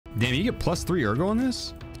Damn, you get +3 ergo on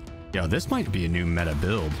this? Yo, this might be a new meta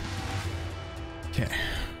build. Okay.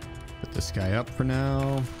 Put this guy up for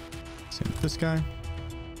now. Same with this guy.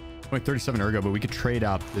 Only 37 ergo, but we could trade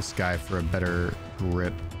out this guy for a better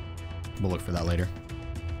grip. We'll look for that later.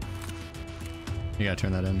 You gotta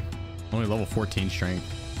turn that in. Only level 14 strength.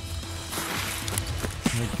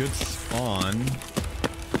 A good spawn.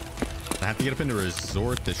 I have to get up into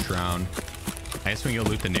resort this round. I guess we can go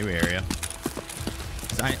loot the new area.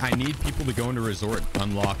 I need people to go into resort,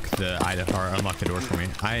 unlock the item, or unlock the doors for me.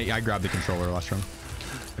 I grabbed the controller last round.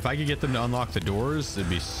 If I could get them to unlock the doors, it'd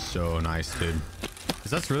be so nice, dude.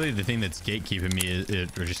 Because that's really the thing that's gatekeeping me,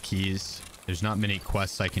 or just keys. There's not many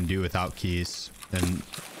quests I can do without keys. And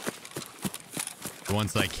the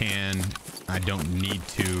ones that I can, I don't need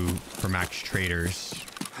to for max traders.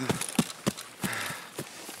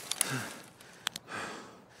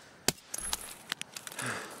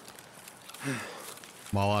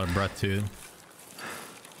 I'm all out of breath too.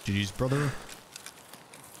 GG's, brother.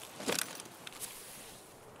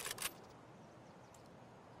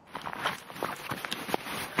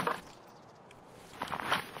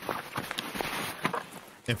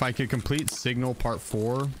 If I could complete Signal Part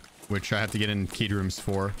 4, which I have to get in keyed rooms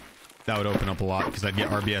for, that would open up a lot because I'd get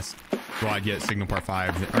RBS. Well, I'd get Signal Part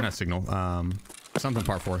 5, or not Signal, something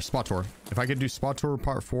Part 4, Spot Tour. If I could do Spot Tour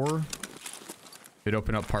Part 4, it'd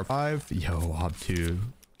open up Part 5. Yo, Ob 2.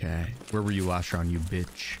 Okay. Where were you last round, you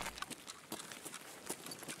bitch?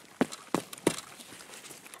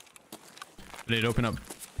 But it'd open up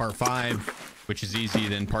Part 5, which is easy,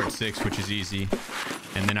 then Part 6, which is easy.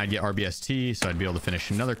 And then I'd get RBST, so I'd be able to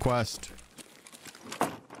finish another quest.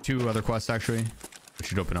 2 other quests, actually, which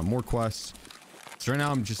should open up more quests. So right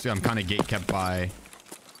now, I'm kind of gate kept by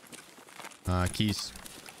keys.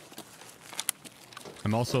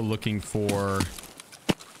 I'm also looking for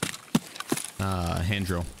hand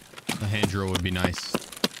drill. A hand drill would be nice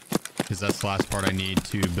because that's the last part I need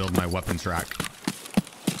to build my weapons rack.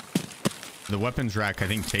 The weapons rack I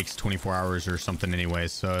think takes 24 hours or something anyway,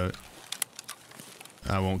 so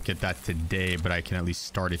I won't get that today, but I can at least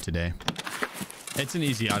start it today. It's an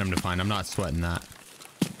easy item to find. I'm not sweating that.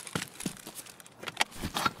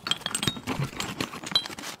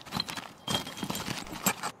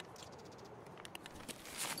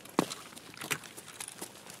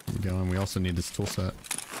 There we go, and we also need this tool set.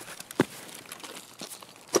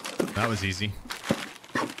 That was easy.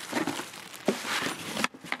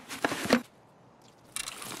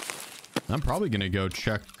 I'm probably gonna go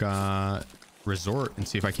check resort and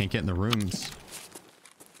see if I can't get in the rooms,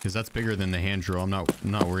 because that's bigger than the hand drill. I'm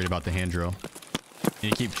not worried about the hand drill. And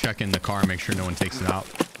you keep checking the car, make sure no one takes it out.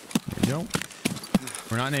 There we go.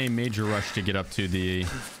 We're not in a major rush to get up to the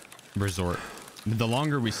resort. The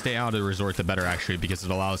longer we stay out of the resort, the better, actually, because it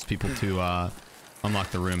allows people to unlock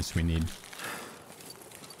the rooms we need.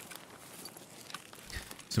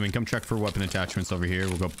 So we can come check for weapon attachments over here.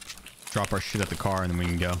 We'll go drop our shit at the car, and then we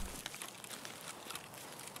can go.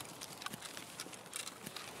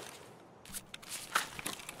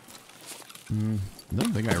 I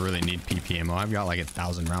don't think I really need PP ammo. I've got like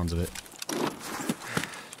 1,000 rounds of it.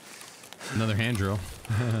 Another hand drill.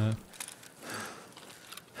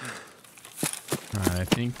 Alright, I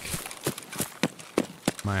think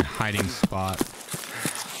my hiding spot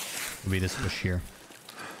will be this bush here.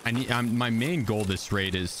 My main goal this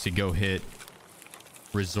raid is to go hit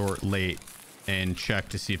resort late and check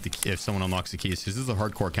to see if someone unlocks the keys, because this is a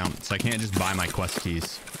hardcore count, so I can't just buy my quest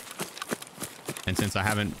keys. And since I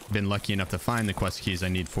haven't been lucky enough to find the quest keys I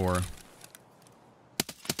need for...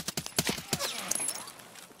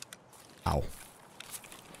 Ow.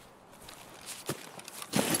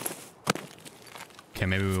 Okay,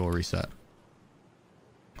 maybe we will reset.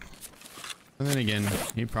 And then again,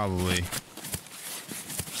 he probably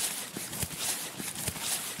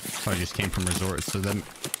just came from resort, so that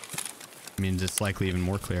means it's likely even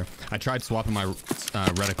more clear. I tried swapping my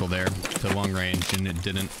reticle there to long range, and it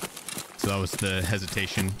didn't. So that was the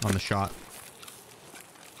hesitation on the shot.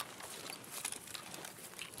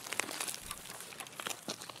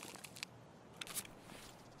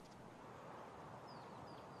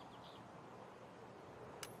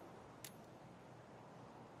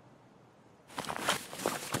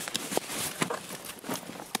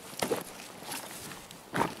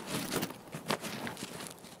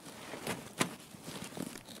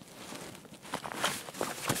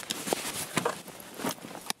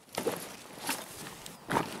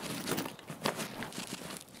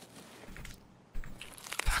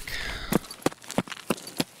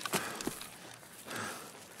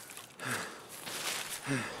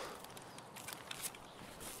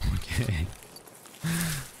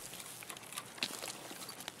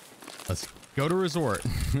 Let's go to resort.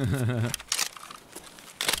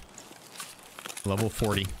 Level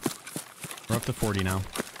 40. We're up to 40 now.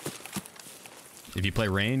 If you play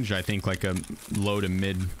range, I think like a low to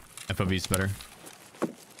mid FOV is better.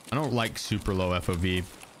 I don't like super low FOV.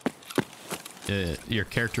 Your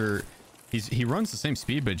character, he runs the same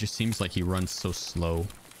speed, but it just seems like he runs so slow.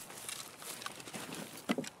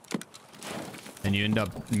 And you end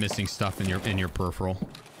up missing stuff in your peripheral.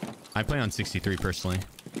 I play on 63 personally.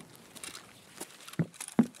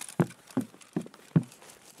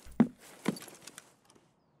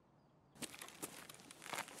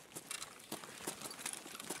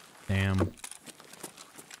 Damn.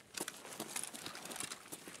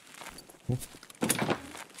 Ooh.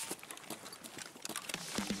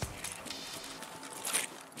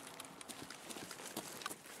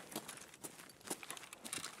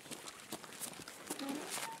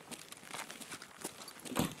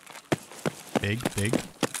 Big.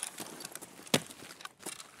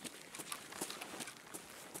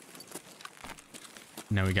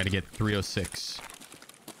 Now we got to get 306.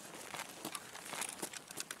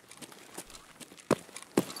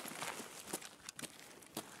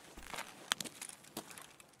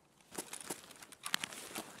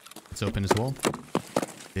 It's open as well.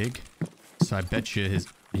 Big. So I bet you his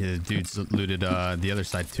dudes looted the other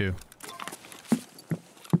side too.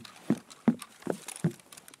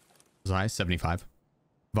 Zai 75.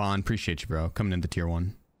 Vaughn, appreciate you, bro. Coming in the tier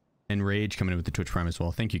 1. And Rage coming in with the Twitch Prime as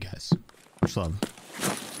well. Thank you guys. Much love.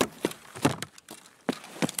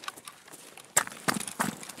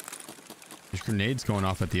 There's grenades going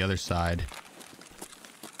off at the other side.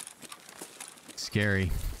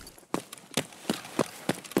 Scary.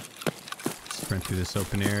 Sprint through this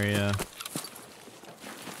open area.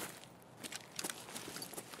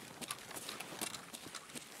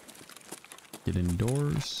 Get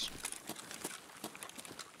indoors.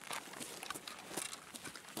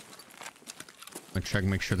 I'm gonna check,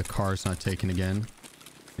 make sure the car's not taken again.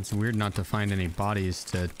 It's weird not to find any bodies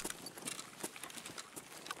to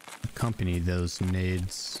accompany those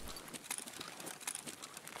nades.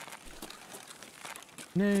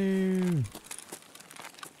 No.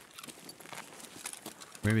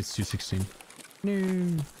 Maybe it's 216.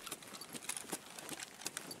 No.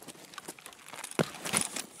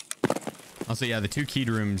 Also, yeah, the 2 keyed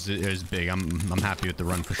rooms is big. I'm happy with the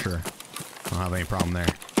run for sure. I don't have any problem there.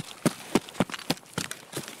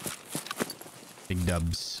 Big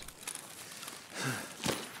dubs.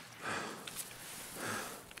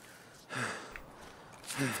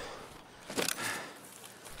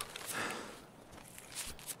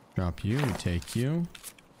 Drop you, take you.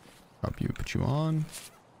 Drop you, put you on.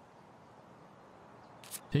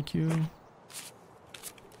 Take you.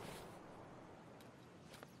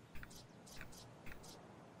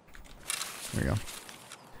 There you go.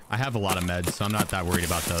 I have a lot of meds, so I'm not that worried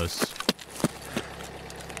about those.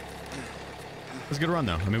 It was a good run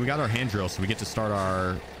though. I mean, we got our hand drill, so we get to start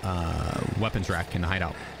our weapons rack in the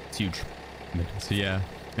hideout. It's huge. So yeah,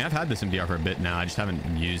 I mean, I've had this MDR for a bit now. I just haven't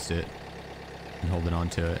used it and holding on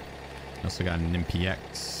to it. I also got an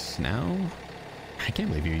MPX now. I can't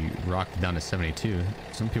believe you rocked it down to 72.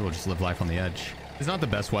 Some people just live life on the edge. It's not the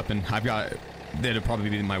best weapon. I've got, it'll probably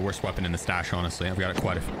be my worst weapon in the stash, honestly. I've got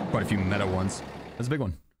quite a few meta ones. That's a big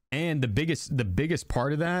one. And the biggest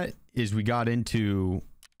part of that is we got into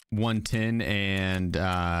 110 and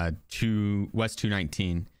West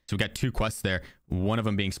 219. So we got 2 quests there. One of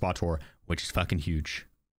them being Spot Tour, which is fucking huge.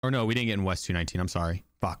 Or no, we didn't get in West 219. I'm sorry.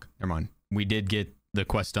 Fuck. Never mind. We did get the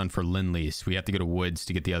quest done for Lend-Lease. We have to go to Woods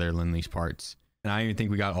to get the other Lend-Lease parts. And I don't even think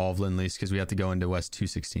we got all of Lend-Lease because we have to go into West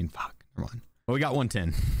 216. Fuck. Never mind. But we got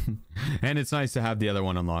 110. And it's nice to have the other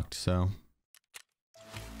one unlocked, so.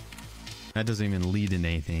 That doesn't even lead in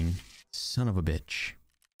anything. Son of a bitch.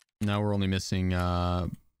 Now we're only missing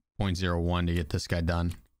 0.01 to get this guy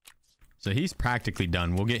done. So he's practically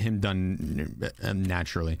done. We'll get him done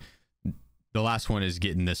naturally. The last one is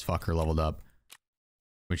getting this fucker leveled up,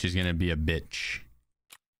 which is going to be a bitch.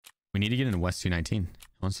 We need to get into West 219.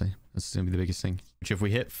 Honestly, that's going to be the biggest thing. Which if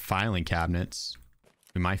we hit filing cabinets,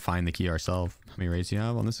 we might find the key ourselves. How many raids do you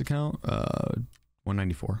have on this account?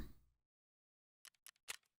 194.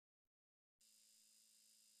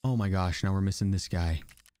 Oh my gosh, now we're missing this guy.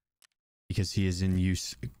 Because he is in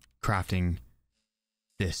use crafting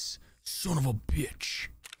this. Son of a bitch.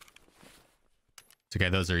 It's okay,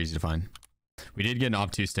 those are easy to find. We did get an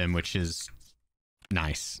obtuse stem, which is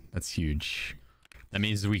nice. That's huge. That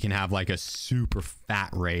means we can have like a super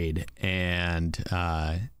fat raid and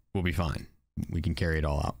we'll be fine. We can carry it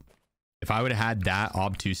all out. If I would have had that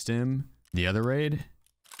obtuse stem, the other raid,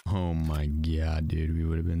 oh my god, dude, we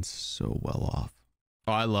would have been so well off.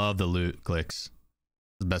 Oh, I love the loot clicks.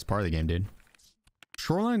 It's the best part of the game, dude.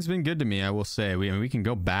 Shoreline's been good to me, I will say. We can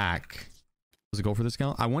go back. What's the goal for this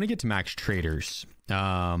account? I want to get to max traders.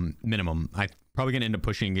 Minimum. I'm probably going to end up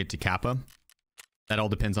pushing it to Kappa. That all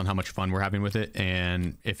depends on how much fun we're having with it.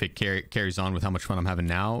 And if it carries on with how much fun I'm having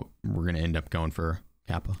now, we're going to end up going for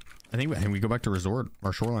Kappa. I think we go back to resort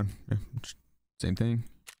or shoreline. Yeah, same thing.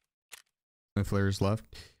 No flares left.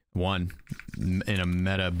 One in a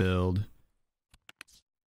meta build.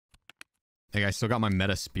 Like, I still got my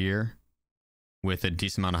meta spear with a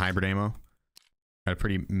decent amount of hybrid ammo. Got a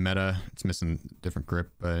pretty meta. It's missing different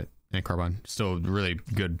grip, but and carbine. Still really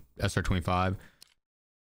good SR25.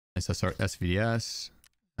 Nice SVDS.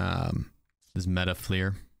 This meta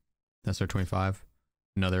Fleer. SR25.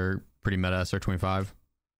 Another pretty meta SR25.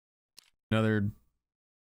 Another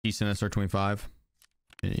decent SR25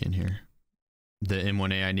 in here. The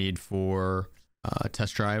M4A1 I need for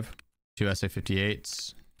test drive. 2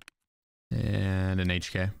 SA58s. And an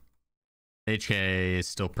HK. HK is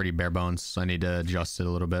still pretty bare bones, so I need to adjust it a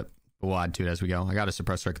little bit. But we'll add to it as we go. I got a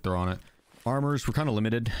suppressor I could throw on it. Armors, we're kind of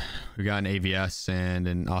limited. We got an AVS and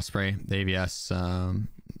an Osprey. The AVS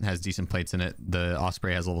has decent plates in it. The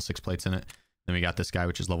Osprey has level 6 plates in it. Then we got this guy,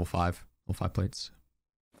 which is level 5. Level 5 plates.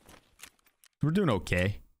 We're doing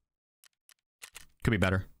okay. Could be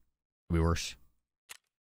better. Could be worse.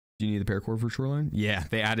 Do you need the paracord for shoreline? Yeah,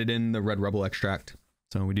 they added in the red rebel extract.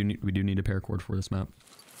 So we do need a paracord for this map.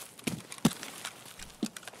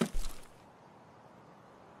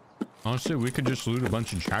 Honestly, we could just loot a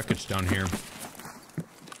bunch of jackets down here.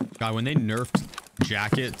 God, when they nerfed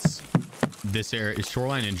jackets, this area,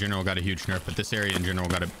 shoreline in general got a huge nerf, but this area in general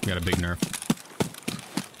got a big nerf.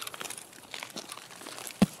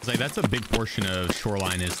 It's like that's a big portion of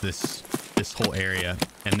shoreline is this whole area,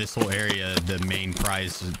 and this whole area, the main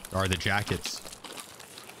prize are the jackets.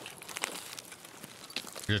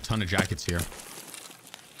 There's a ton of jackets here,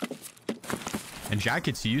 and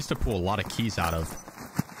jackets you used to pull a lot of keys out of.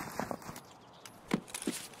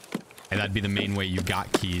 And that'd be the main way you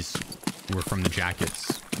got keys, were from the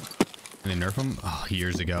jackets. And they nerf them? Oh,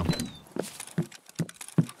 years ago.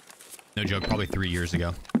 No joke, probably 3 years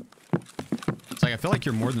ago. It's like I feel like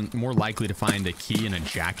you're more likely to find a key in a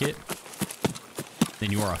jacket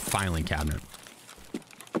than you are a filing cabinet.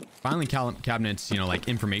 Filing cabinets, you know, like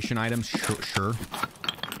information items, sure.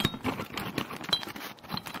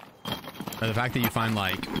 But the fact that you find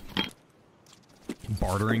like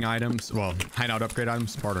bartering items, well, hideout upgrade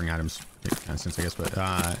items, bartering items, makes kind of sense, I guess, but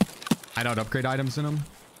hideout upgrade items in them.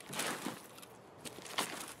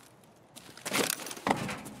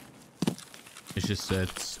 It's just,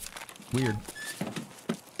 it's weird.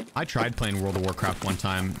 I tried playing World of Warcraft one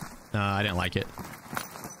time. I didn't like it.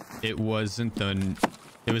 It wasn't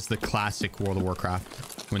it was the classic World of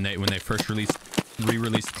Warcraft when they first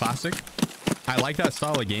re-released classic. I like that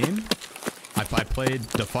style of game. I played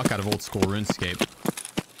the fuck out of old school RuneScape.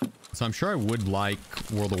 So I'm sure I would like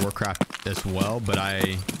World of Warcraft as well, but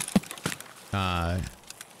I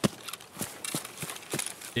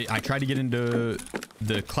tried to get into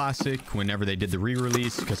the classic whenever they did the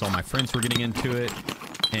re-release because all my friends were getting into it,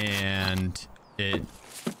 and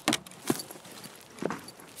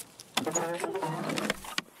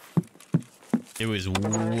it was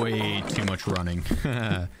way too much running.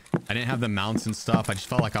 I didn't have the mounts and stuff. I just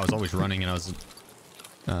felt like I was always running, and I was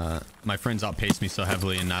my friends outpaced me so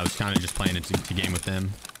heavily, and I was kind of just playing it to game with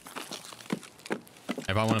them.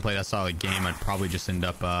 If I want to play that style of game, I'd probably just end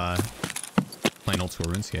up playing old school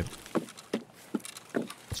RuneScape. Old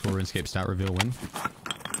school RuneScape stat reveal win.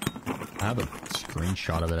 I have a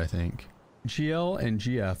screenshot of it, I think. GL and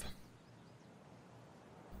GF.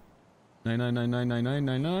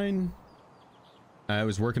 99999999. I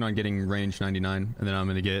was working on getting range 99, and then I'm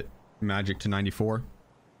gonna get magic to 94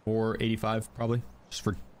 or 85 probably, just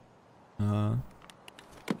for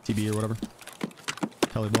TB or whatever.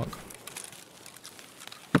 Teleblock.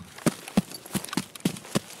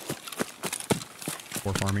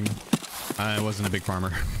 Or farming. I wasn't a big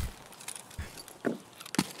farmer.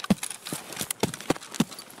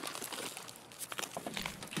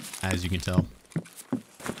 As you can tell.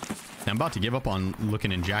 I'm about to give up on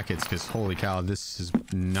looking in jackets because holy cow, this has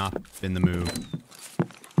not been the move.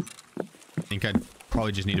 I think I'd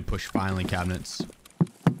probably just need to push filing cabinets.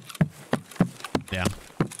 Yeah.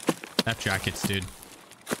 F jackets, dude.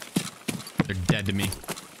 They're dead to me.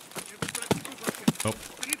 Oh.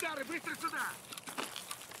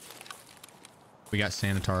 We got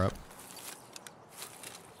Sanitar up.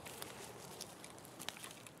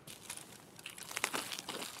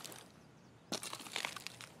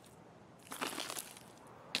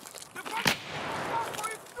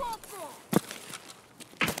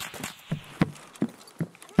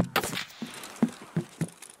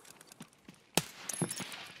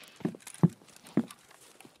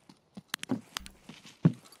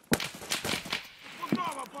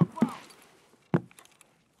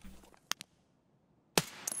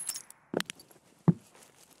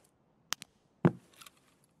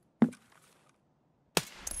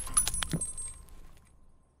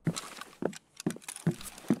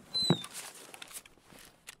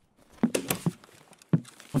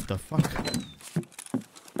 What the fuck?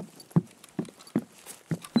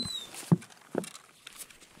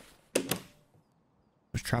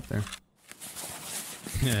 There's a trap there.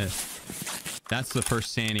 That's the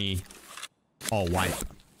first Sandy all wipe.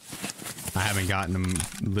 I haven't gotten them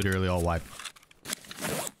literally all wipe.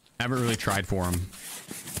 I haven't really tried for them.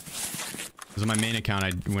 Because on my main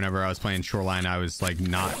account, whenever I was playing Shoreline, I was like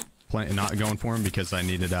not going for him because I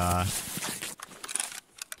needed to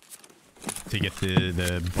get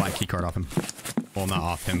the black key card off him. Well, not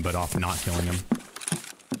off him, but off not killing him.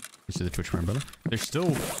 You see the Twitch frame, brother? There's still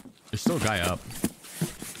a guy up.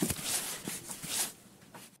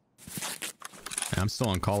 And I'm still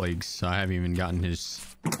on colleagues, so I haven't even gotten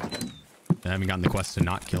the quest to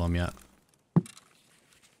not kill him yet.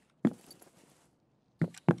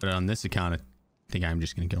 But on this account, I think I'm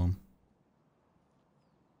just gonna kill him.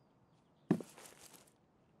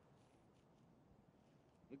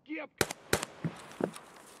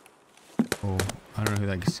 Oh, I don't know who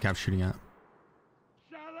that scav's shooting at.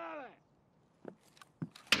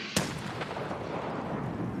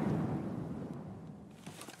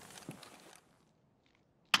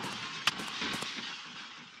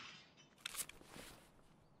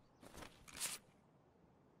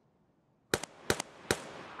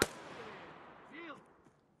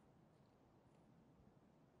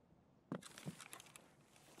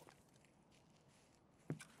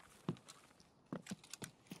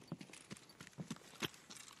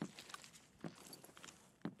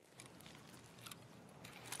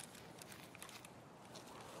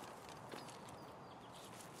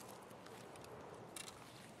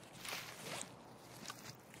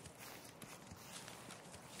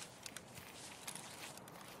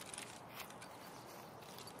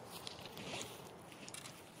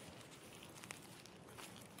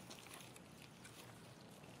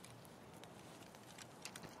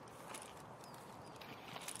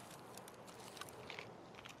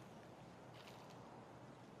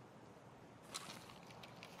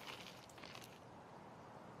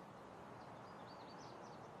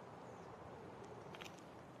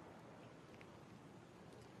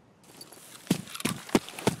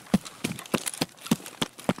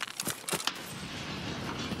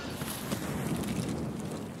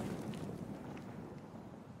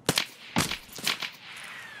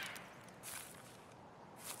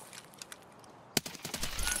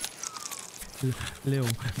 Little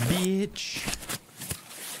bitch.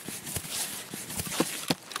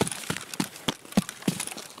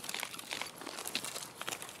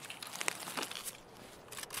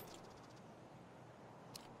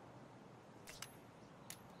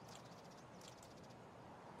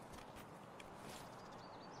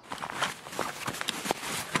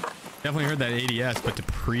 Definitely heard that ADS, but to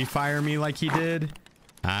pre-fire me like he did,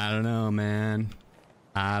 I don't know, man.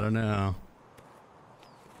 I don't know.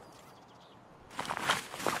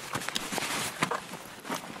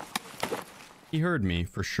 He heard me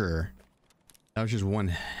for sure. That was just one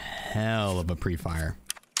hell of a pre-fire.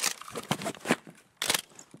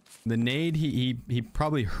 The nade, he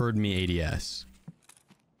probably heard me ADS.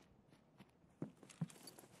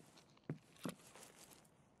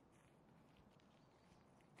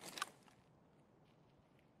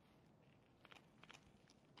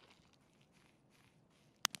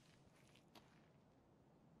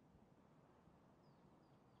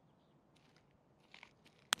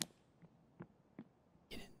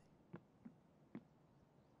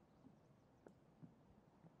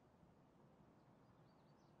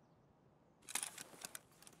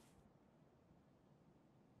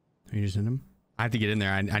 You just in him? I have to get in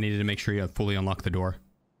there. I needed to make sure you fully unlock the door.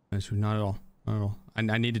 Not at all. Not at all.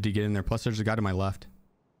 I needed to get in there. Plus, there's a guy to my left.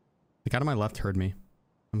 The guy to my left heard me.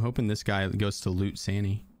 I'm hoping this guy goes to loot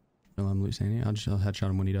Sandy. I'll loot Sandy. I'll headshot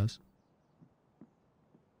him when he does.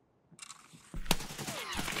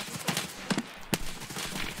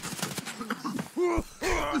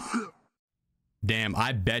 Damn,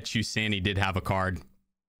 I bet you Sandy did have a card.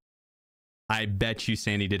 I bet you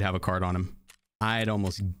Sandy did have a card on him. I'd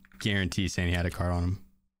almost guarantee Sandy had a card on him.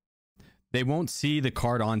 They won't see the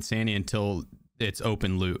card on Sandy until it's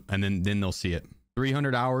open loot, and then they'll see it.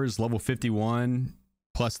 300 hours, level 51,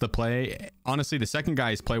 plus the play. Honestly, the second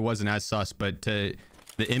guy's play wasn't as sus, but to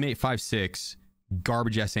the M856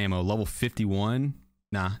 garbage ass ammo, level 51,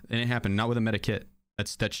 nah, it ain't happening. Not with a meta kit.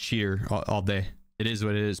 That's cheater all day. It is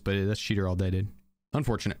what it is, but that's cheater all day, dude.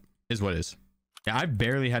 Unfortunate is what it is. Yeah, I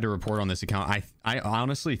barely had to report on this account. I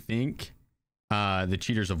honestly think the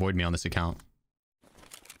cheaters avoid me on this account.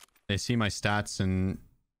 They see my stats and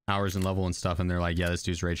hours and level and stuff, and they're like, yeah, this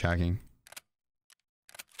dude's rage hacking.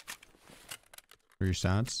 What are your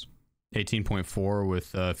stats? 18.4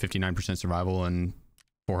 with 59% survival and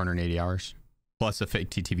 480 hours. Plus a fake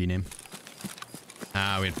TTV name.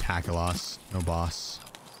 Ah, we had pack a loss. No boss.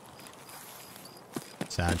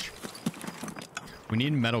 Sag. We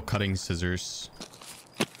need metal cutting scissors.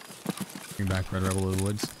 Bring back Red Rebel to the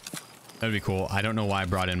woods. That'd be cool. I don't know why I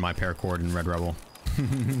brought in my paracord in Red Rebel.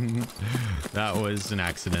 That was an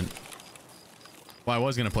accident. Well, I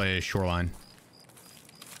was going to play Shoreline.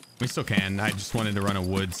 We still can. I just wanted to run a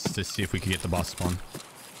woods to see if we could get the boss spawn.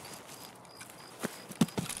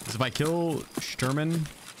 Because if I kill Sturman,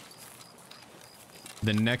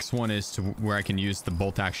 the next one is to where I can use the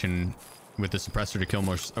bolt action with the suppressor to kill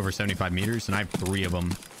more over 75 meters, and I have 3 of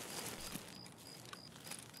them.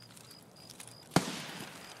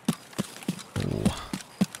 Oh.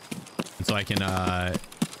 And so I can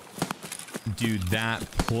do that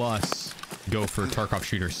plus go for Tarkov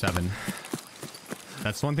Shooter 7.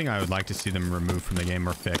 That's one thing I would like to see them remove from the game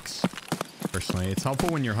or fix, personally. It's helpful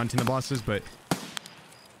when you're hunting the bosses, but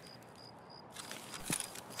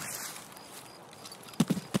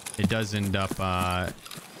it does end up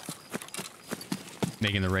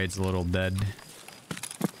making the raids a little dead.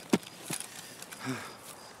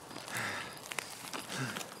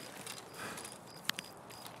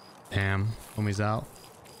 Damn, homie's out.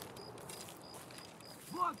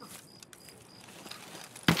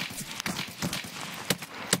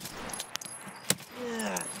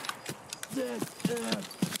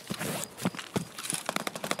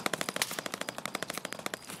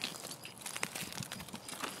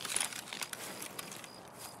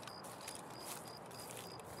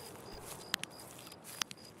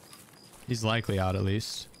 He's likely out at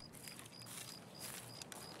least.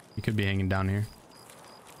 He could be hanging down here.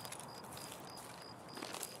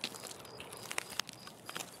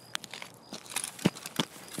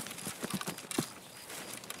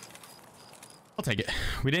 I'll take it.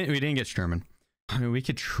 We didn't get Sturman. I mean, we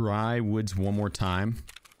could try woods one more time.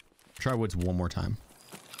 Try woods one more time.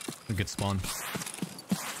 A good spawn.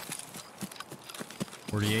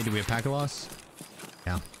 48. Do we have pack of loss?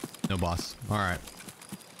 Yeah. No boss. All right.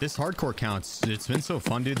 This hardcore counts. It's been so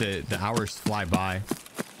fun, dude. The hours fly by.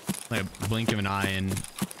 Like a blink of an eye and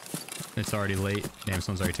it's already late. Damn,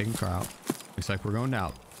 someone's already taking car out. Looks like we're going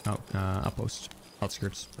out. Outpost.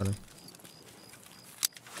 Outskirts, rather.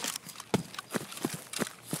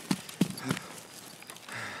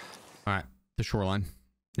 All right, the shoreline.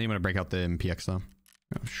 Then you want to break out the MPX though.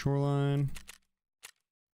 Shoreline.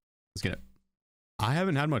 Let's get it. I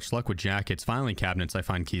haven't had much luck with jackets. Finally, cabinets I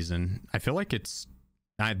find keys in. I feel like it's...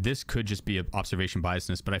 this could just be an observation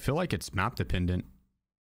biasness, but I feel like it's map dependent.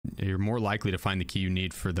 You're more likely to find the key you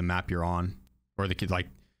need for the map you're on. Or the key, like,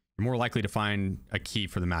 you're more likely to find a key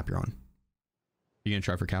for the map you're on. You gonna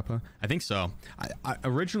try for Kappa? I think so.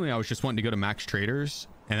 Originally, I was just wanting to go to Max Traders,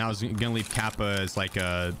 and I was gonna leave Kappa as like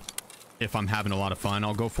a... If I'm having a lot of fun,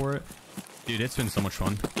 I'll go for it. Dude, it's been so much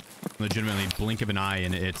fun. Legitimately, blink of an eye,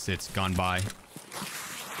 and it's gone by.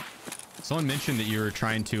 Someone mentioned that you were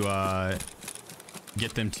trying to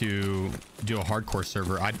get them to do a hardcore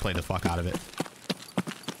server. I'd play the fuck out of it.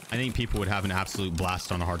 I think people would have an absolute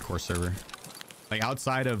blast on a hardcore server. Like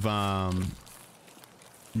outside of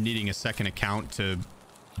needing a second account to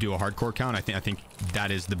do a hardcore count, I think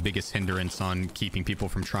that is the biggest hindrance on keeping people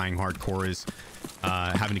from trying hardcore is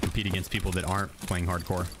having to compete against people that aren't playing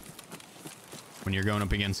hardcore. When you're going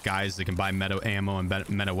up against guys that can buy meta ammo and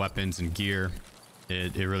meta weapons and gear,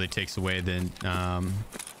 it really takes away the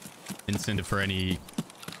incentive for any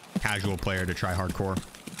casual player to try hardcore.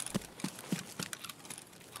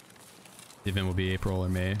 The event will be April or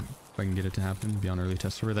May. If I can get it to happen, be on early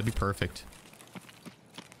test server, that'd be perfect.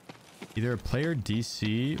 Either a player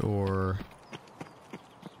DC or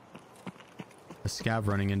a scav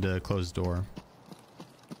running into a closed door.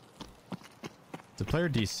 The player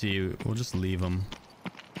DC, we'll just leave them.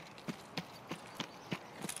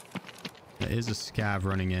 There is a scav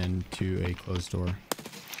running into a closed door.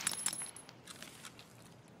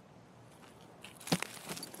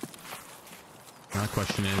 Now the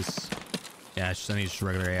question is, yeah, I think it's just a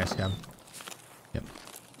regular AS scav. Yep.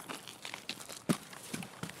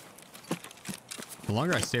 The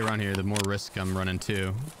longer I stay around here, the more risk I'm running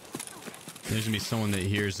too. There's gonna be someone that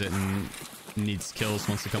hears it and needs kills,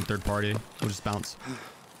 wants to come third party. We'll just bounce.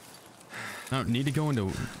 I don't need to go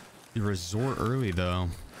into the resort early though.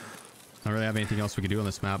 I don't really have anything else we could do on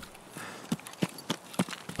this map.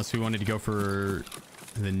 Unless we wanted to go for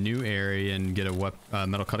the new area and get a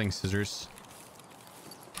metal cutting scissors.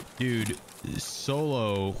 Dude,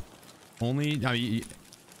 solo only... I mean,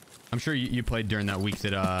 I'm sure you played during that week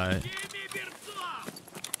that...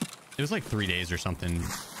 It was like 3 days or something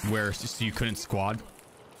where you couldn't squad.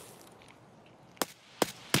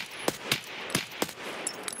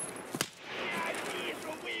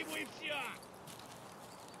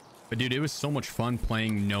 But dude, it was so much fun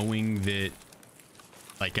playing knowing that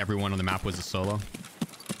like everyone on the map was a solo.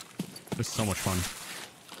 It was so much fun.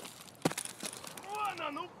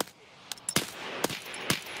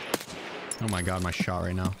 Oh my god, my shot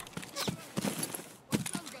right now.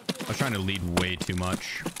 I was trying to lead way too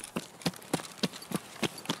much.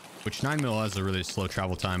 Which 9mm has a really slow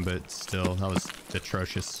travel time, but still, that was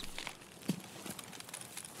atrocious.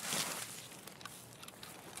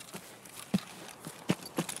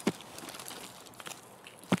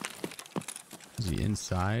 Is he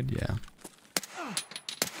inside? Yeah.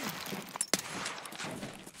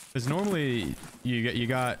 Because normally you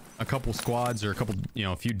got a couple squads or a couple, you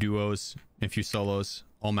know, a few duos and a few solos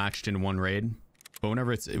all matched in one raid. But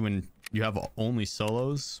when you have only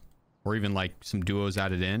solos or even like some duos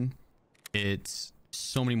added in, it's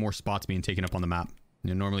so many more spots being taken up on the map. You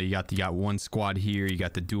know, normally you got one squad here, you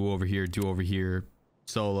got the duo over here,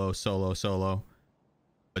 solo, solo, solo.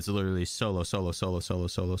 It's literally solo, solo, solo, solo,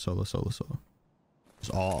 solo, solo, solo, solo. It's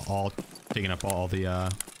all taking up all the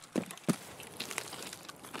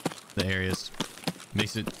areas.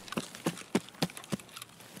 Makes it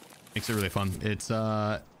really fun. It's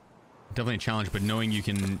definitely a challenge, but knowing you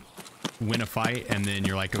can win a fight and then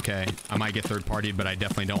you're like, okay, I might get third partied, but I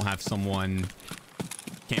definitely don't have someone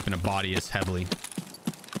camping a body as heavily.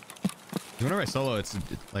 Whenever I solo, it's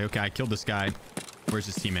like, okay, I killed this guy, where's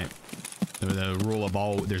his teammate? The rule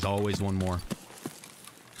of there's always one more.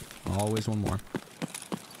 Always one more.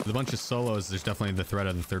 With a bunch of solos, there's definitely the threat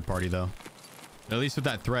of the third party though. At least with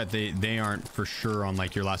that threat, they aren't for sure on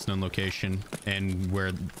like your last known location and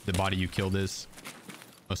where the body you killed is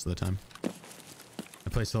most of the time. I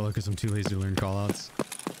play solo because I'm too lazy to learn callouts.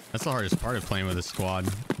 That's the hardest part of playing with a squad.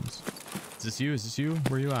 Is this you? Is this you?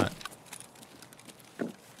 Where are you at?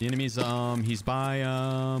 The enemy's he's by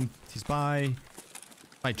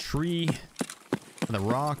tree, by the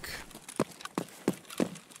rock.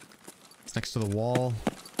 It's next to the wall.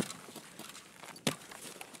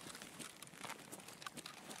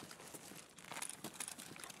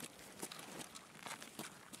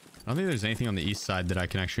 I don't think there's anything on the east side that I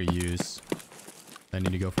can actually use that I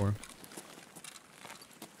need to go for.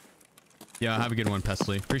 Yeah, have a good one,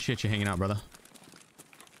 Pesley. Appreciate you hanging out, brother.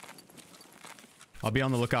 I'll be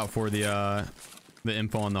on the lookout for the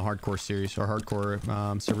info on the hardcore series or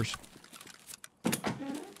hardcore servers.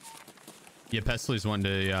 Yeah, Pesley's one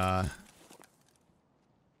to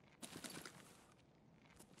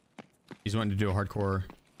he's wanting to do a hardcore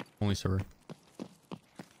only server.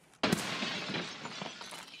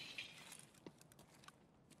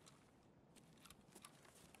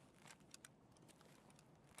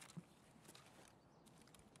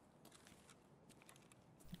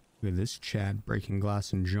 Look at this Chad breaking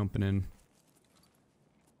glass and jumping in.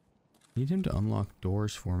 Need him to unlock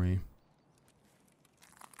doors for me.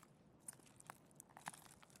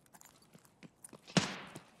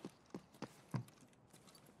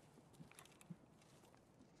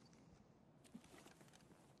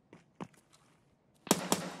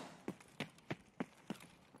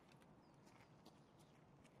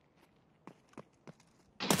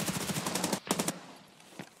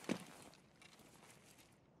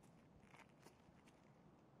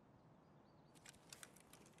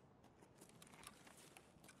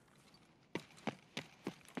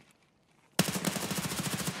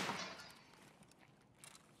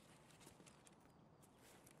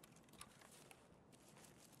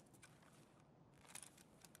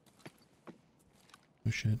 Oh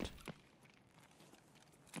shit.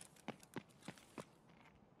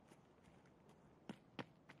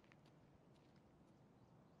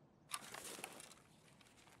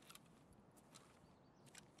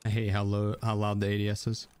 I hate how loud the ADS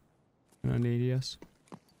is. On the ADS.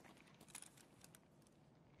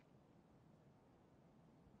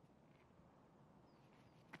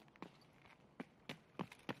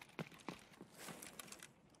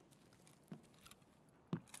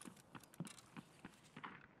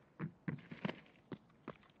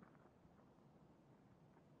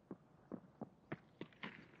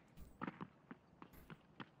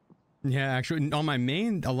 Yeah, actually, on my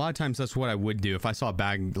main, a lot of times that's what I would do. If I saw a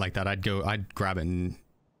bag like that, I'd grab it and...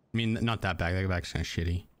 I mean, not that bag. That bag's kind of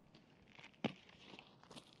shitty.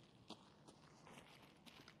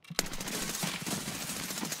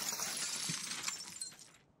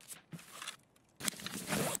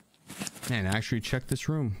 Man, actually check this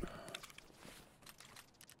room.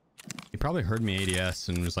 He probably heard me ADS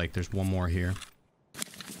and was like, there's one more here.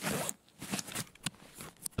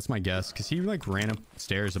 That's my guess, because he like ran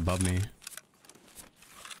upstairs above me.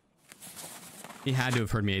 He had to have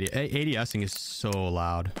heard me ADSing is so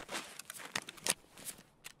loud.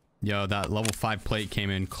 Yo, that level 5 plate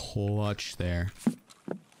came in clutch there.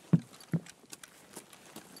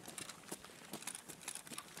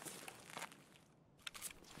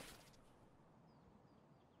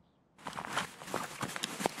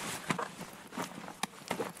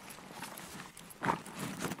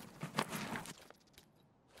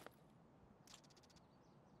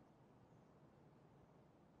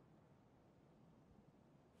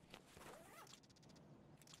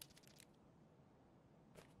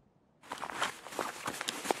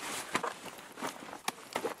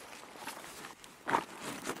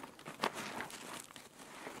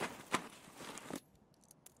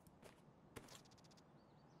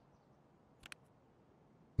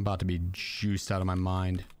 I'm about to be juiced out of my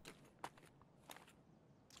mind.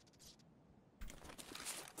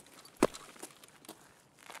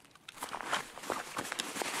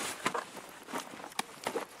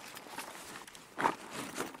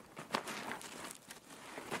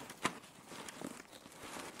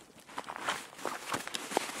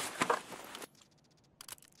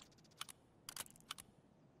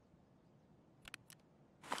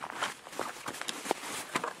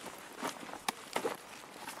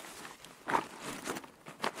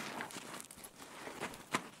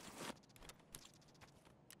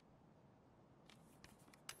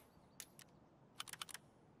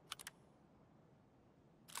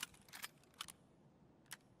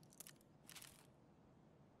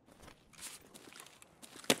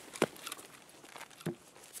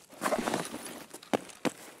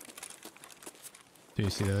 Do you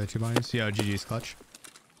see the other two bodies? Yo, GG's clutch.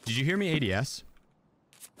 Did you hear me ADS?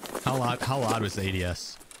 How loud was the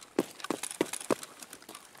ADS?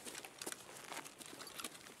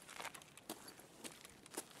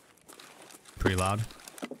 Pretty loud.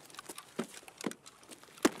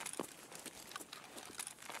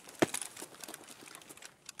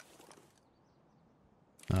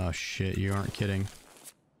 Oh shit, you aren't kidding.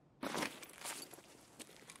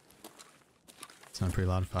 Sound pretty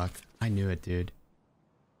loud, fuck. I knew it, dude.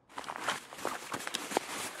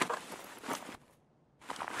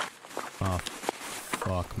 Oh,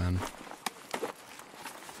 fuck, man.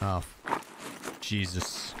 Oh,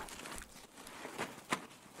 Jesus.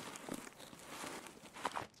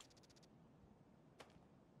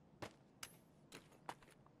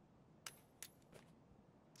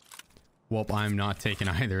 Well, I'm not taking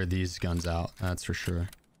either of these guns out, that's for sure.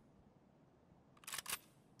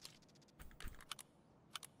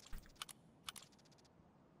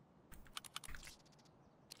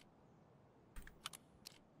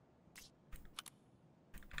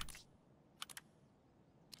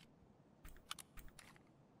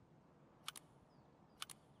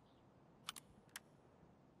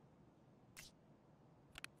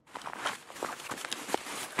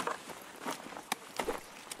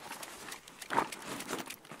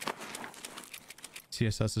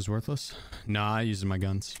 CSS is worthless? Nah, I use my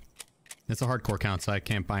guns. It's a hardcore count, so I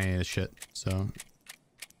can't buy any of this shit. So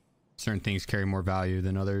certain things carry more value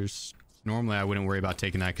than others. Normally I wouldn't worry about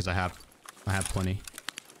taking that because I have plenty.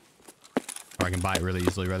 Or I can buy it really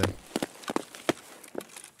easily rather.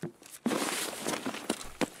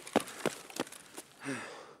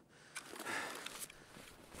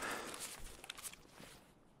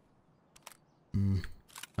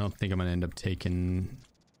 I don't think I'm gonna end up taking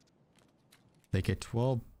the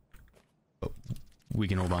AK-12. But we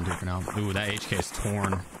can hold on to it for now. Ooh, that HK is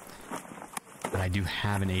torn. But I do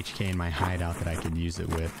have an HK in my hideout that I could use it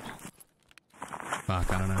with. Fuck,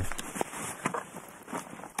 I don't know.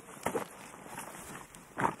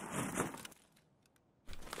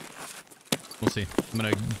 We'll see. I'm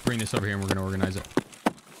gonna bring this over here and we're gonna organize it.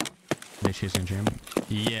 HK's gonna jam.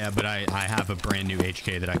 Yeah, but I have a brand new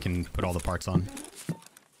HK that I can put all the parts on.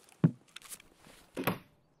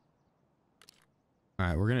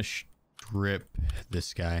 Alright, we're gonna strip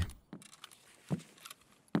this guy.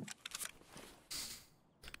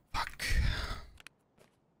 Fuck.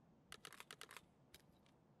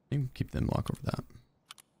 Maybe keep them lock over that.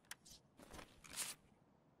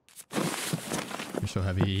 You're so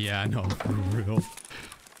heavy. Yeah, I know. For real.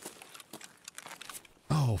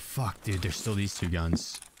 Oh, fuck, dude. There's still these two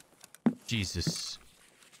guns. Jesus.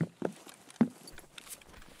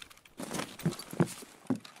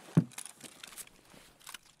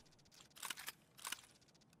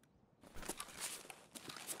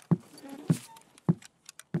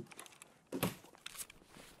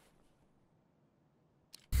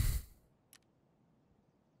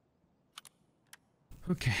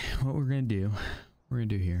 Okay, what we're gonna do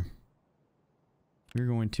here, we're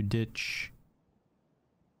going to ditch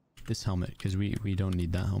this helmet because we don't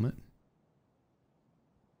need that helmet.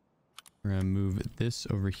 We're gonna move this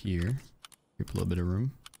over here, give a little bit of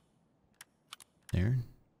room. There.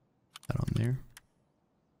 That on there.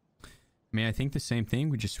 I mean, I think the same thing.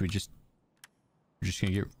 We're just gonna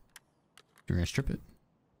strip it.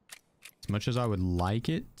 As much as I would like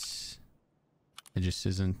it, it just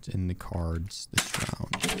isn't in the cards this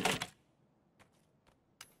round.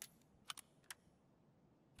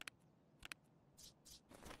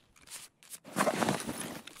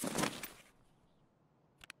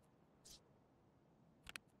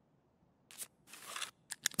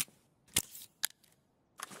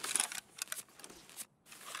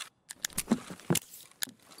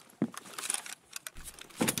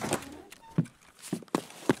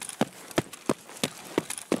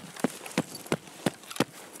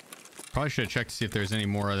 Probably should have checked to see if there's any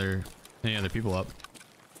other people up.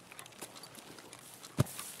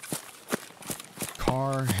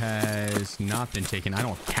 Car has not been taken. I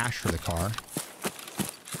don't cash for the car.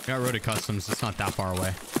 Got Road to Customs. It's not that far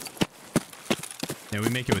away. Yeah, we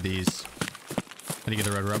make it with these. How to get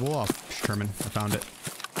the Red Rebel off Sherman. I found it.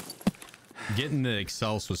 Getting the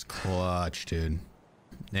Excels was clutch, dude.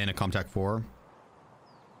 And a Comtac 4.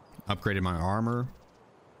 Upgraded my armor.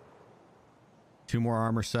 2 more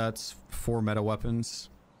armor sets, 4 meta weapons,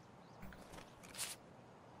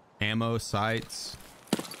 ammo, sights.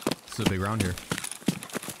 This is a big round here.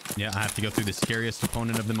 Yeah, I have to go through the scariest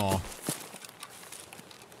opponent of them all.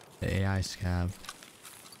 The AI scav.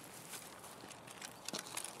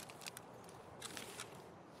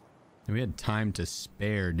 And we had time to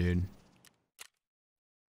spare, dude.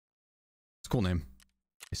 It's a cool name.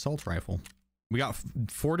 Assault rifle. We got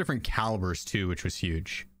 4 different calibers too, which was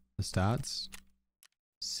huge. The stats.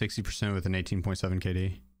 60% with an 18.7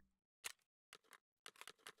 KD.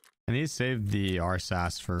 I need to save the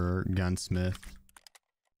RSAS for Gunsmith.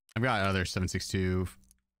 I've got other 7.62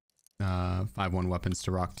 5.1 weapons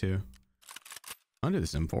to rock too. I'll do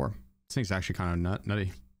this M4. This thing's actually kind of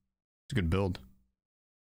nutty. It's a good build.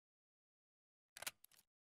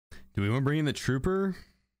 Do we want to bring in the Trooper?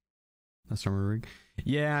 That's armored rig.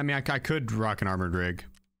 Yeah, I mean, I could rock an armored rig.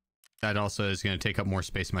 That also is going to take up more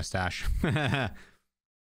space in my stash.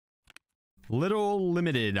 Little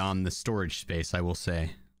limited on the storage space, I will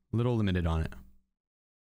say. Little limited on it.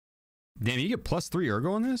 Damn, you get +3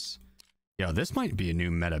 ergo on this? Yo, this might be a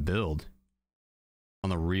new meta build. On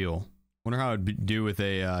the real. Wonder how it would do with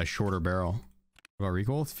a shorter barrel. What about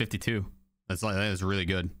recoil? It's 52. That is really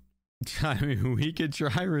good. I mean, we could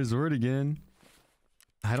try Resort again.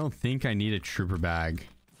 I don't think I need a trooper bag.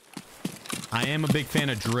 I am a big fan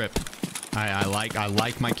of drip. I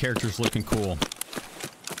like my characters looking cool.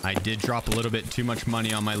 I did drop a little bit too much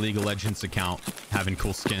money on my League of Legends account, having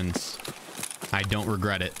cool skins. I don't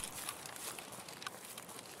regret it.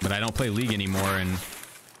 But I don't play League anymore, and,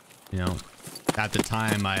 you know, at the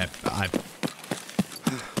time, I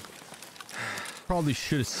probably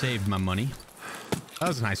should have saved my money. That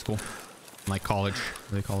was in high school. Like college.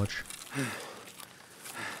 Really college.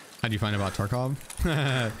 How'd you find out about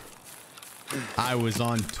Tarkov? I was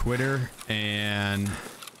on Twitter, and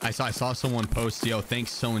I saw someone post, yo,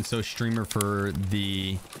 thanks so-and-so streamer for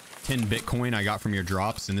the 10 Bitcoin I got from your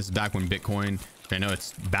drops. And this is back when Bitcoin, I know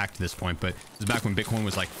it's back to this point, but this is back when Bitcoin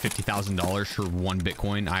was like $50,000 for 1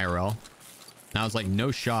 Bitcoin IRL. And I was like, no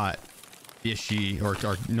shot Ishi or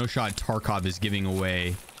no shot Tarkov is giving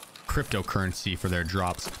away cryptocurrency for their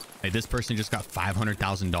drops. Hey, this person just got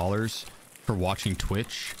 $500,000 for watching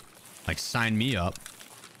Twitch. Like, sign me up.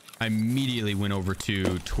 I immediately went over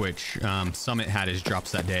to Twitch. Summit had his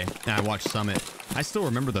drops that day, and I watched Summit. I still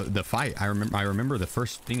remember the fight. I remember the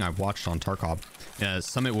first thing I watched on Tarkov.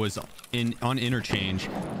 Summit was on interchange,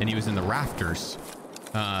 and he was in the rafters,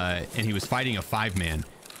 and he was fighting a 5-man,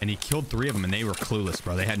 and he killed 3 of them, and they were clueless,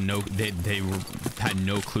 bro. They had no had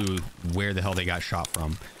no clue where the hell they got shot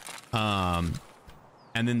from.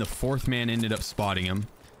 And then the 4th man ended up spotting him.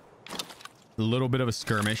 A little bit of a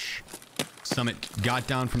skirmish. Summit got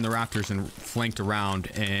down from the rafters and flanked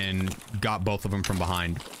around and got both of them from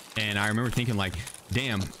behind. And I remember thinking, like,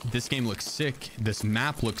 damn, this game looks sick. This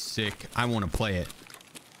map looks sick. I want to play it.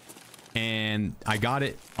 And I got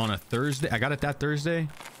it on a Thursday. I got it that Thursday.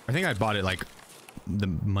 I think I bought it like the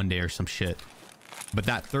Monday or some shit. But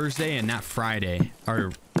that Thursday and that Friday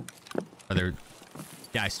are there.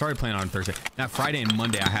 Yeah, I started playing on Thursday. That Friday and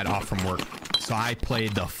Monday I had off from work. So I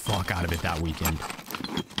played the fuck out of it that weekend.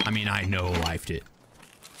 I mean, I no-lifed it.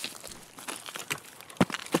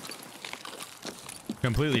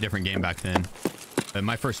 Completely different game back then. But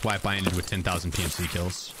my first wipe, I ended with 10,000 PMC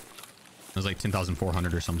kills. It was like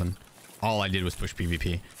 10,400 or something. All I did was push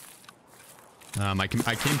PvP. I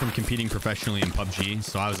came from competing professionally in PUBG,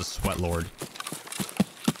 so I was a sweat lord.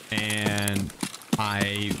 And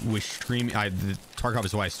I was streaming. The Tarkov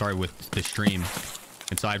is why I started with the stream.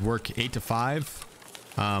 And so I'd work 8 to 5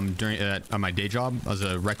 during on my day job. I was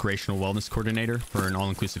a recreational wellness coordinator for an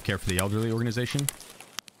all-inclusive care for the elderly organization.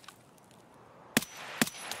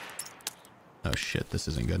 Oh shit, this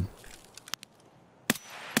isn't good.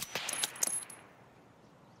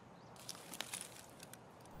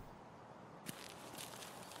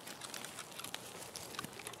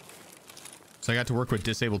 So I got to work with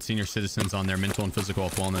disabled senior citizens on their mental and physical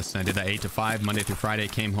health wellness. And I did that 8 to 5, Monday through Friday.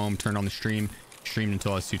 Came home, turned on the streamed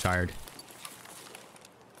until I was too tired.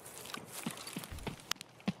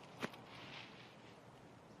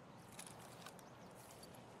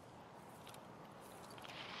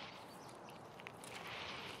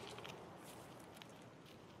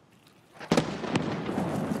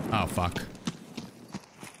 Oh, fuck.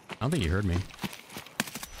 I don't think you heard me.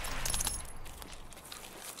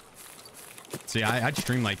 See, I'd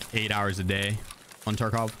stream like 8 hours a day on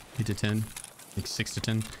Tarkov, 8 to 10, like 6 to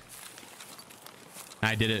 10.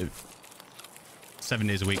 I did it 7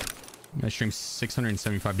 days a week. I streamed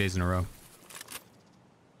 675 days in a row.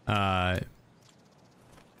 I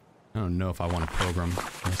don't know if I want a pilgrim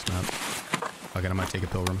on this map. Fuck it, I might take a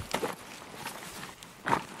pilgrim.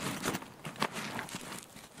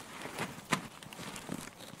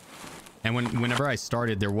 And whenever I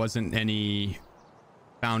started, there wasn't any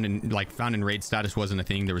found in raid status wasn't a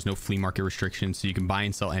thing. There was no flea market restrictions, so you can buy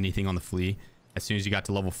and sell anything on the flea. As soon as you got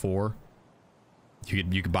to level 4,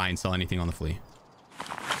 you could buy and sell anything on the flea.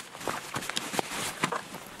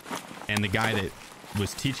 And the guy that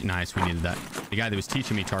was teaching, nice, we needed that. The guy that was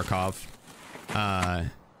teaching me Tarkov,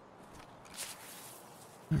 I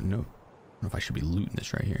don't know if I should be looting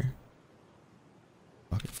this right here.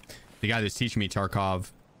 Fuck it. The guy that was teaching me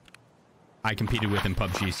Tarkov, I competed with in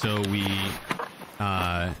PUBG, so we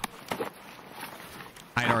I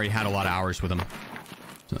had already had a lot of hours with him,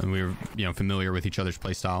 so we were, you know, familiar with each other's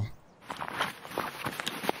playstyle.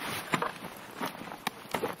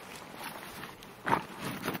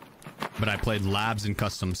 But I played labs and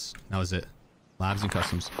customs. That was it. Labs and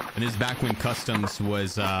customs. And this is back when customs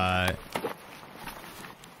was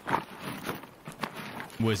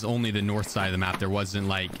only the north side of the map. There wasn't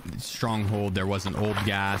like Stronghold. There wasn't Old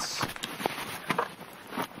Gas.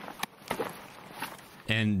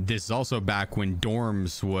 And this is also back when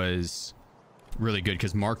dorms was really good,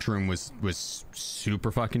 because Marked Room was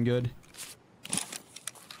super fucking good.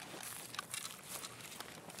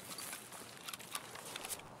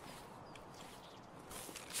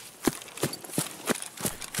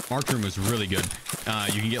 Marked Room was really good.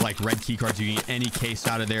 You can get like red key cards. You can get any case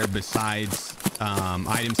out of there besides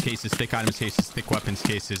items cases, thick items cases, thick weapons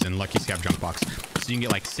cases, and lucky scav junk box. So you can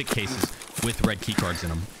get like sick cases with red key cards in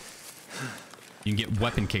them. You can get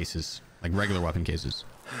weapon cases, like regular weapon cases.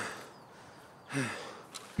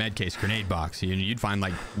 Med case, grenade box. You'd find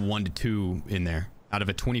like 1 to 2 in there out of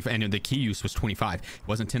a 25, and the key use was 25. It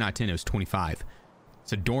wasn't 10 out of 10, it was 25.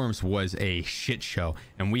 So dorms was a shit show,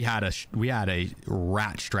 and we had a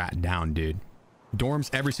rat strat down, dude. Dorms,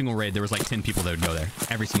 every single raid, there was like 10 people that would go there.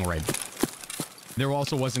 Every single raid. There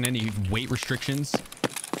also wasn't any weight restrictions.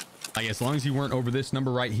 Like, as long as you weren't over this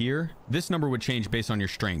number right here, this number would change based on your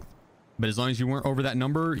strength. But as long as you weren't over that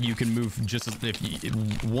number, you can move just as if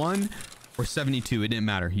 1 or 72, it didn't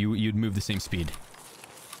matter. You'd move the same speed.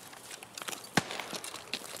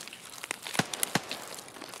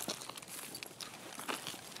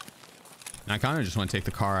 And I kind of just want to take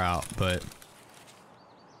the car out, but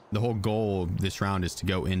the whole goal of this round is to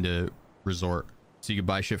go into resort, so you could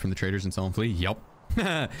buy shit from the traders and sell them free. Yep.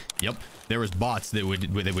 Yep. There was bots that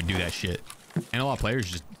would do that shit, and a lot of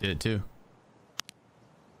players just did it too.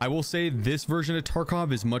 I will say this version of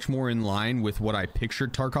Tarkov is much more in line with what I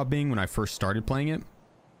pictured Tarkov being when I first started playing it.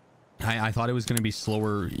 I thought it was going to be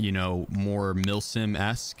slower, you know, more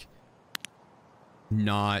milsim-esque,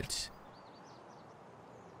 not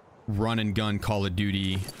run and gun Call of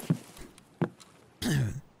Duty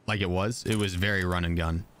like it was. It was very run and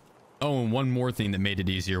gun. Oh, and one more thing that made it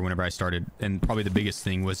easier whenever I started, and probably the biggest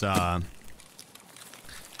thing, was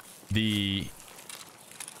the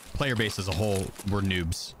player base as a whole were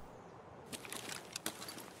noobs.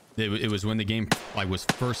 It was when the game like was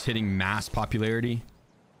first hitting mass popularity,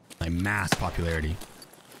 and 9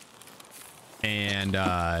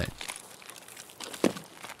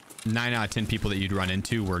 out of 10 people that you'd run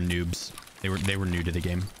into were noobs. They were new to the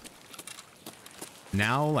game.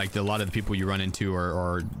 Now, like, a lot of the people you run into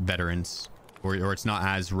are veterans, or it's not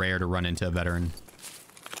as rare to run into a veteran.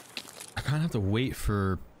 I kind of have to wait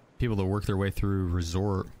for people to work their way through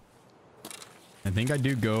resort. I think I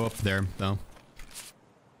do go up there though.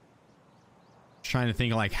 trying to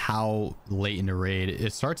think like how late in the raid.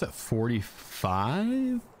 It starts at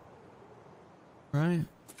 45, right?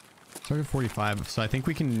 Started at 45, so I think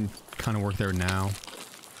we can kind of work there now.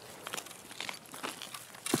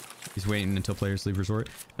 He's waiting until players leave resort.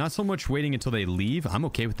 Not so much waiting until they leave. I'm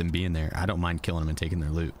okay with them being there. I don't mind killing them and taking their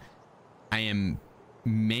loot. I am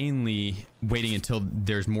mainly waiting until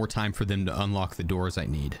there's more time for them to unlock the doors I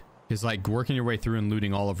need. Because like working your way through and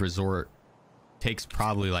looting all of resort takes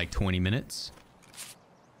probably like 20 minutes.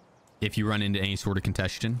 If you run into any sort of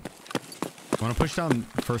congestion. I want to push down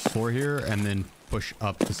first floor here and then push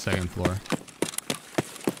up the second floor.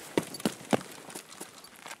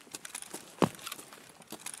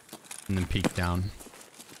 And then peek down.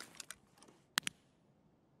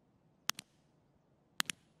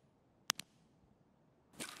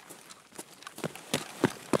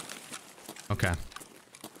 Okay.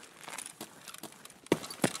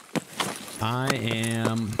 I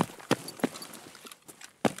am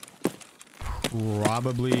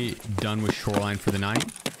probably done with shoreline for the night.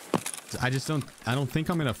 I don't think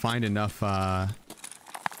I'm gonna find enough yeah,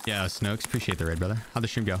 Snokes, appreciate the raid, brother. How'd the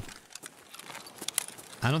stream go?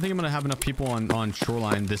 I don't think I'm gonna have enough people on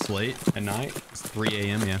shoreline this late at night. It's 3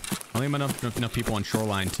 a.m. yeah. I don't think I'm gonna have enough people on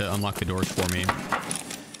shoreline to unlock the doors for me.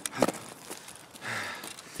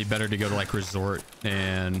 Be better to go to like resort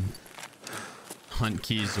and hunt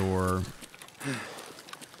keys, or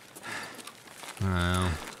I don't know.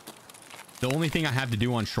 The only thing I have to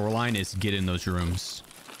do on shoreline is get in those rooms.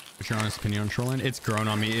 What's your honest opinion on shoreline? It's grown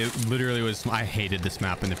on me. It literally was, I hated this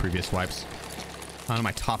map in the previous wipes. Out of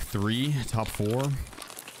my top 3, top 4.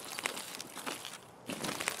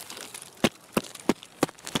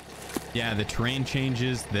 Yeah, the terrain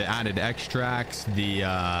changes, the added extracts,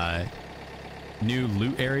 the new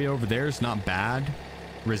loot area over there is not bad.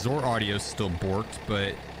 Resort audio is still borked,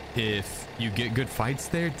 but if you get good fights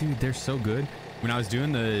there, dude, they're so good. When I was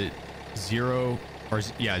doing the 0 to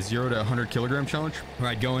 100 kilogram challenge, where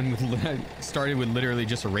I'd go in with, started with literally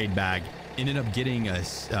just a raid bag, ended up getting a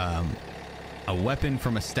weapon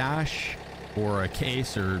from a stash or a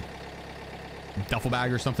case or duffel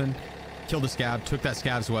bag or something, killed a scav, took that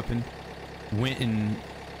scav's weapon, went and,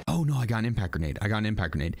 oh no, I got an impact grenade.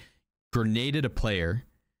 Grenaded a player,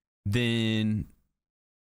 then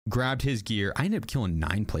grabbed his gear. I ended up killing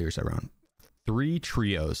 9 players that round. 3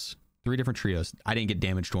 different trios. I didn't get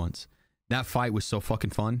damaged once. That fight was so fucking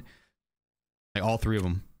fun. Like all 3 of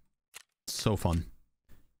them. So fun.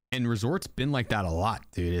 And resort's been like that a lot,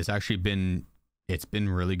 dude. It's actually been, it's been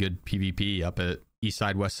really good PvP up at east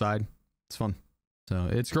side, west side. It's fun. So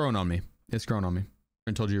it's growing on me.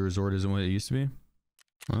 I told you resort isn't what it used to be.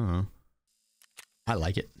 I don't know. I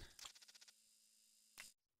like it.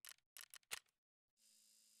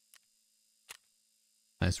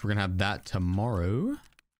 Nice. We're gonna have that tomorrow.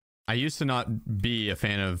 I used to not be a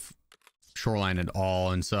fan of shoreline at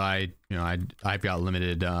all, and so I've got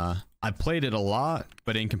limited. I played it a lot,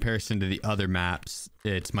 but in comparison to the other maps,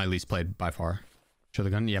 it's my least played by far. Show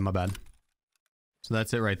the gun. Yeah, my bad. So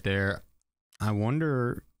that's it right there. I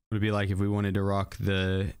wonder what it'd be like if we wanted to rock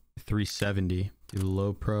the 370, do the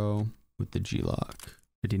low pro with the G-Lock.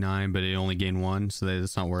 59, but it only gained 1, so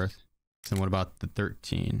that's not worth. So what about the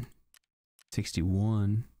 13?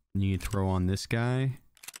 61. And you throw on this guy.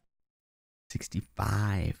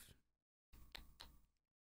 65.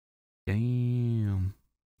 Damn.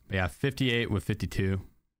 But yeah, 58 with 52.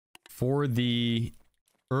 For the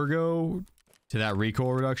ergo to that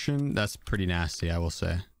recoil reduction, that's pretty nasty, I will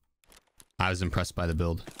say. I was impressed by the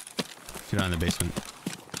build. Get down in the basement.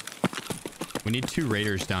 We need 2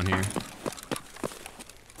 raiders down here.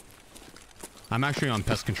 I'm actually on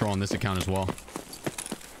pest control on this account as well.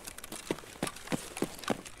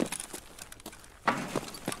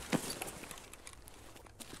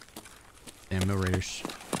 Damn, no raiders.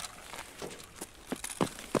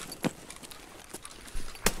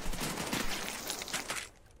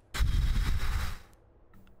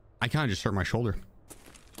 I kind of just hurt my shoulder.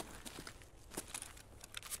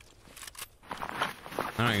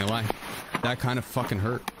 I'm not gonna lie. That kind of fucking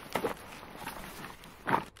hurt.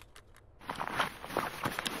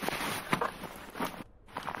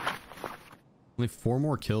 Only 4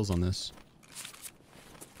 more kills on this.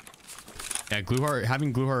 Yeah, Gluhar,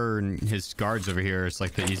 having Gluhar and his guards over here is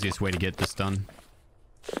like the easiest way to get this done.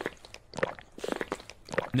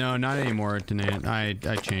 No, not anymore, Danae.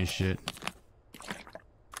 I changed it.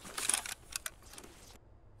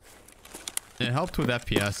 It helped with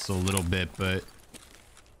FPS a little bit, but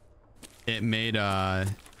it made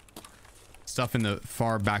stuff in the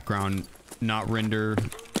far background not render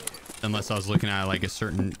unless I was looking at like a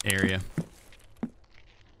certain area.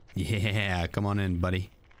 Yeah, come on in, buddy.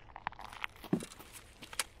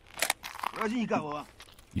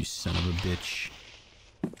 You son of a bitch.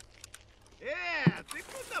 Ты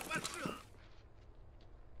куда пошел?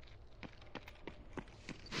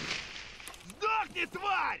 Сдохни,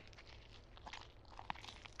 тварь!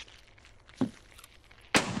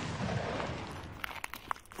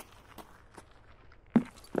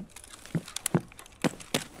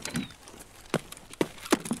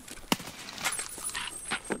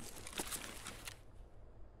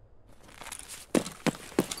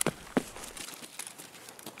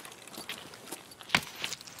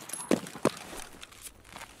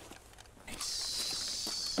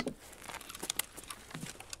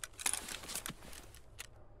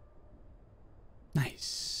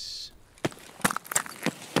 Nice.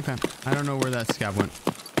 Okay, I don't know where that scav went.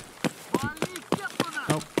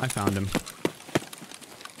 Oh, I found him.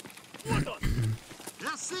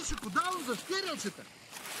 Я слышу, куда он зашкерился-то?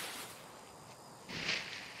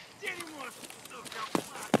 Дерьмо, сука,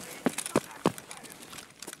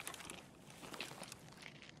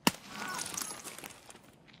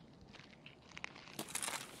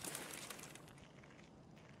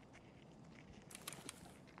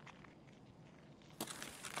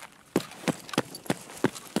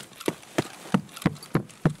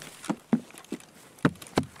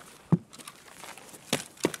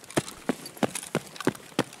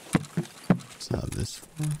 This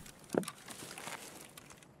for?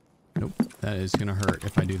 Nope, that is gonna hurt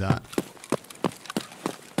if I do that.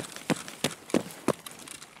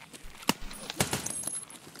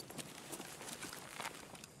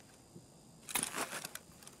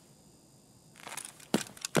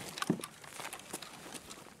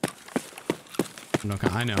 Okay,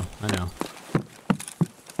 I know.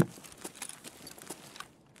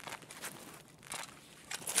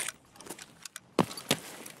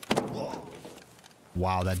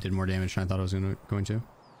 Wow, that did more damage than I thought it was going to.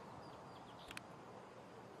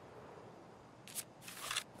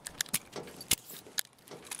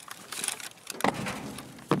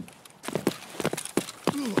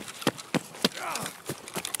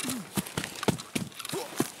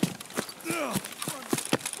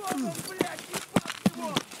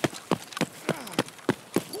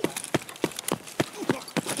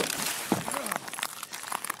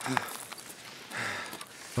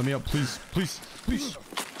 Let me up, please, please, please.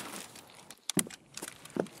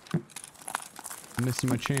 I'm missing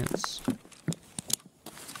my chance.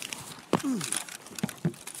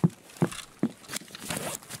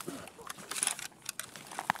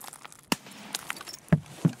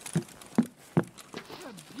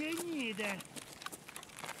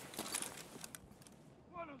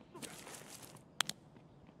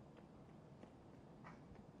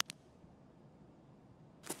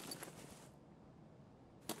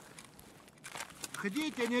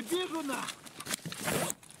 Ходите, не бегу на!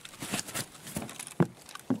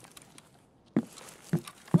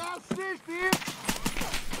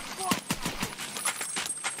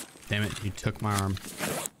 Damn it, you took my arm.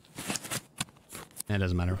 It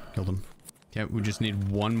doesn't matter. Killed him. Okay, we just need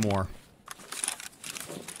one more.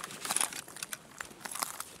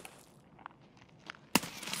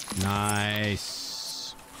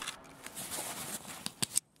 Nice.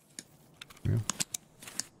 Yeah.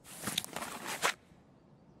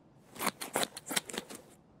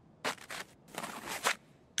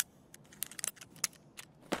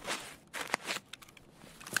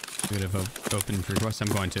 Good if open for requests. I'm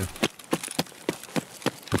going to.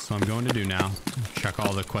 That's what I'm going to do now. Check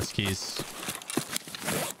all the quest keys.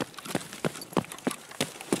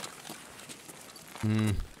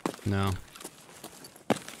 No.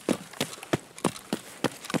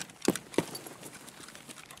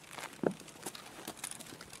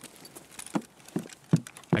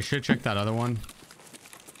 I should check that other one,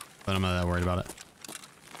 but I'm not that worried about it.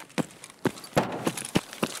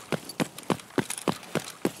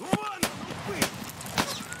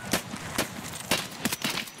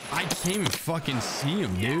 I can't even fucking see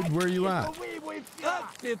him, dude. Where are you at?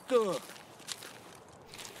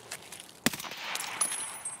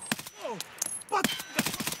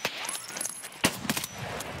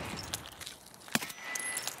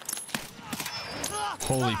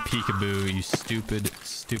 Holy peekaboo, you stupid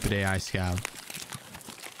AI scav.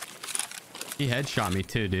 He headshot me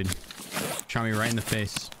too, dude. Shot me right in the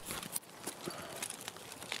face.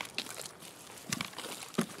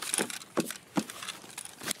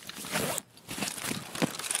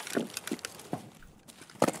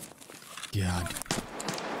 God.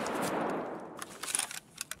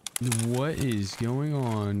 What is going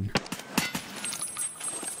on?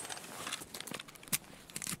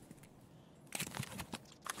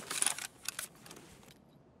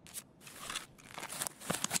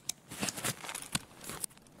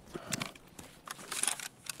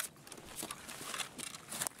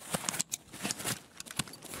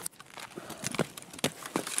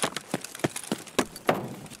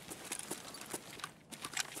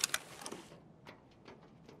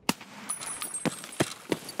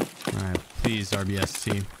 RBSTs,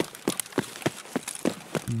 RBST.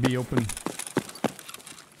 Be open.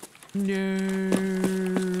 No.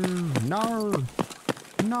 No.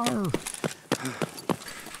 No.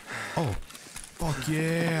 Oh. Fuck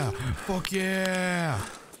yeah. Fuck yeah.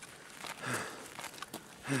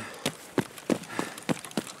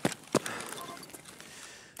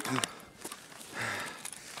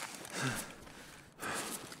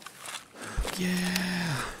 Yeah.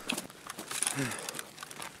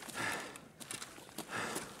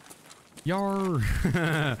 Yar.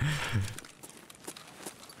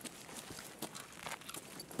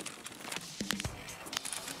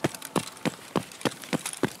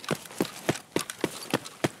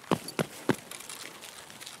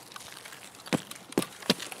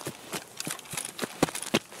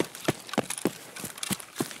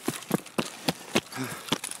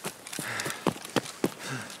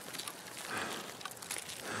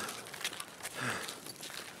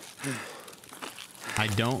 I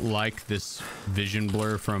don't like this vision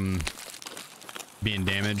blur from being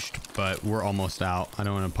damaged, but we're almost out. I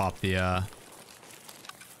don't want to pop the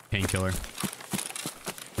painkiller.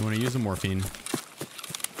 I want to use the morphine.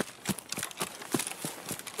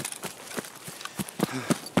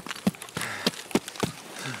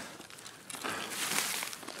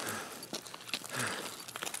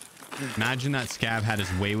 Imagine that scav had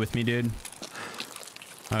his way with me, dude.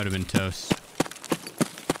 I would have been toast.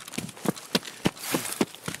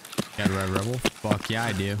 Got a red rebel? Fuck yeah,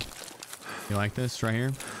 I do. You like this right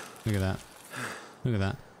here? Look at that. Look at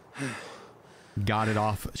that. Got it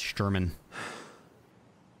off Sturman.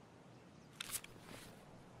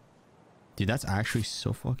 Dude, that's actually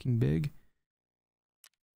so fucking big.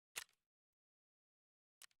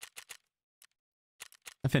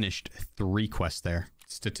 I finished 3 quests there.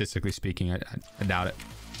 Statistically speaking, I doubt it.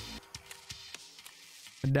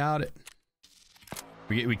 I doubt it.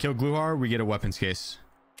 We kill Gluhar, we get a weapons case.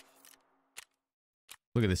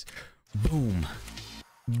 Look at this. Boom.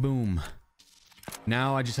 Boom.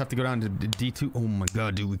 Now I just have to go down to D2. Oh my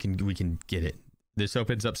god, dude, we can get it. This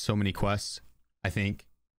opens up so many quests, I think.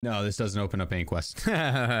 No, this doesn't open up any quests.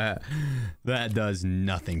 That does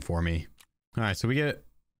nothing for me. All right, so we get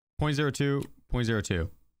 0.02, 0.02.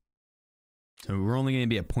 So we're only going to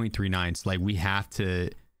be at 0.39. So like we have to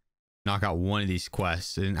knock out one of these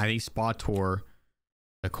quests. And I think Spa Tour,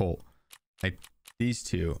 the Colt, like these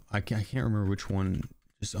two, I can't remember which one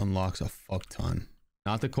just unlocks a fuck ton.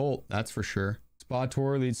 Not the Colt, that's for sure. Spa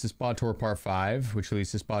Tour leads to Spa Tour Part 5, which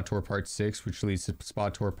leads to Spa Tour Part 6, which leads to Spa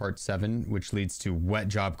Tour Part 7, which leads to Wet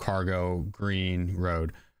Job Cargo Green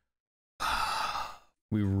Road.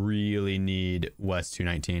 We really need West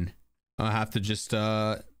 219. I'll have to just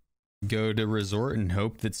go to Resort and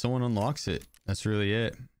hope that someone unlocks it. That's really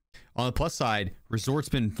it. On the plus side, Resort's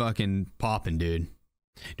been fucking popping, dude.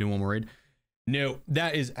 Doing one more raid? No,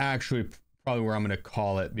 that is actually probably where I'm gonna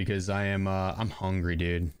call it, because I'm hungry,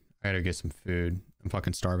 dude. I gotta get some food. I'm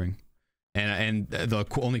fucking starving. And the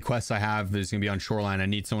only quest I have is gonna be on Shoreline. I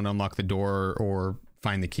need someone to unlock the door or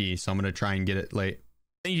find the key, so I'm gonna try and get it late.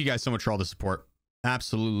 Thank you guys so much for all the support.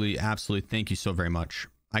 Absolutely, absolutely. Thank you so very much.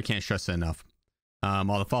 I can't stress it enough.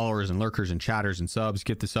 All the followers and lurkers and chatters and subs,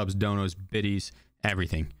 get the subs, donos, biddies,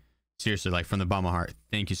 everything. Seriously, like from the bottom of my heart,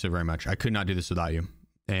 thank you so very much. I could not do this without you,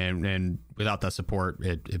 and without that support,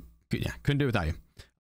 yeah, couldn't do it without you.